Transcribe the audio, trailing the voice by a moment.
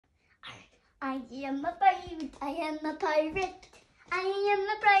I am a pirate. I am a pirate. I am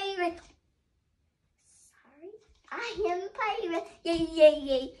a pirate. Sorry. I am a pirate. Yay, yay,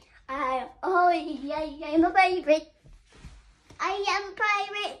 yay. I'm a pirate. I am a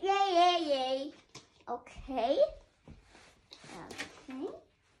pirate. Yay, yay, yay. Okay. Okay.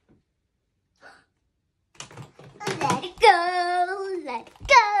 Let it go. Let it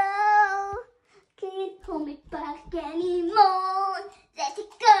go. Can't hold me back anymore. Let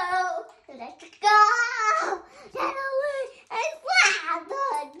it go. Let it go. Get away and slam the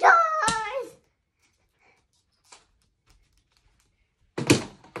doors.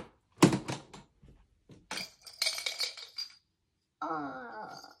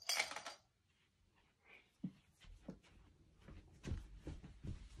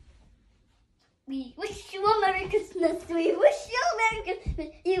 We wish you a Merry Christmas. We wish you a Merry Christmas.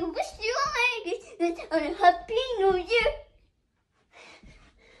 You wish you a Merry Christmas and a Happy New Year.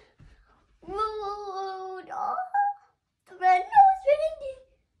 Rudolph, the red-nosed reindeer,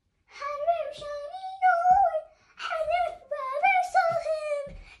 had a very shiny nose. I never saw him.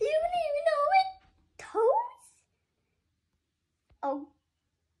 You wouldn't even know it. Toes? Oh,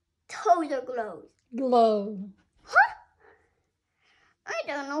 toes are glows. Glow. Huh? I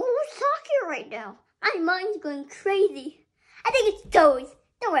don't know who's talking right now. My mind's going crazy. I think it's Toes.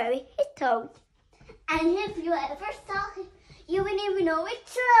 Don't worry, it's Toes. And if you ever saw him, you wouldn't even know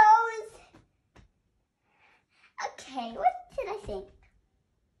it's Toes. Okay, what should I think?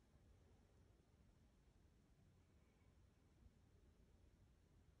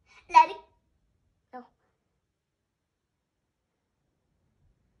 Let it go.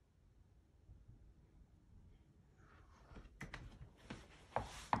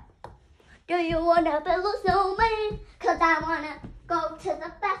 Do you want to build a snowman? Cause I wanna go to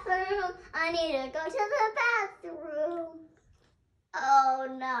the bathroom. I need to go to the bathroom. Oh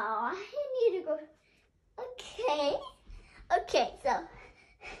no, I need to go. Okay. Okay, so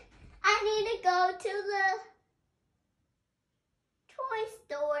I need to go to the toy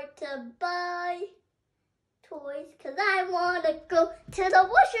store to buy toys cause I wanna go to the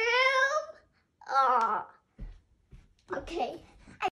washroom. Okay.